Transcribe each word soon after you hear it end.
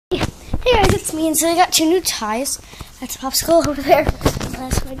it's me, and so I got 2 new ties. That's a popsicle over there.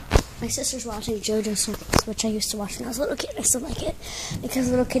 That's my sister's watching JoJo Circus, which I used to watch when I was a little kid. I still like it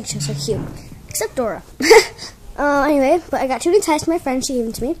because little kid shows are cute, except Dora. Anyway, but I got 2 new ties from my friend. She gave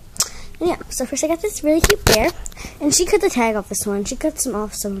them to me. And yeah, so first I got this really cute bear, and she cut the tag off this one. She cut some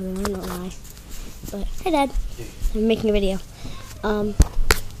off some of them. I don't know why. But hi, Dad. I'm making a video.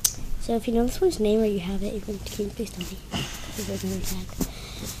 So if you know this one's name or you have it, you can please tell me. There's another tag.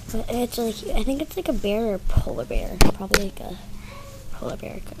 But it's really cute. I think it's like a bear or a polar bear. Probably like a polar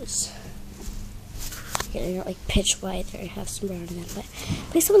bear because they're not like pitch white. They have some brown in them. But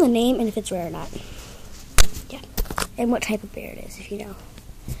please tell me the name and if it's rare or not. Yeah. And what type of bear it is, if you know.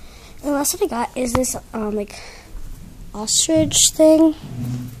 And the last one I got is this like ostrich thing.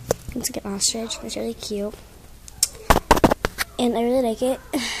 It's like an ostrich. It's really cute. And I really like it.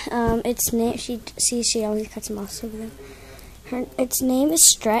 Its name, she always cuts them off over them. Its name is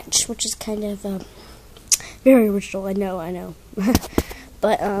Stretch, which is kind of very original. I know.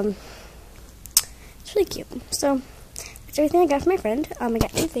 But it's really cute. So that's everything I got from my friend. I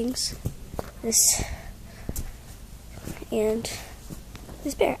got 2 things. This and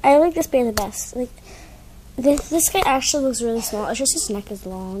this bear. I like this bear the best. Like this guy actually looks really small. It's just his neck is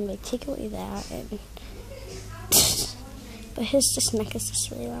long. Like take away that and. But his neck is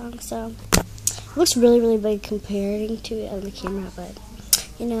just really long, so it looks really, really big comparing to it on the camera, but,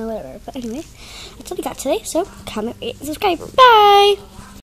 you know, whatever. But anyway, that's what I got today, so comment, rate, and subscribe. Bye!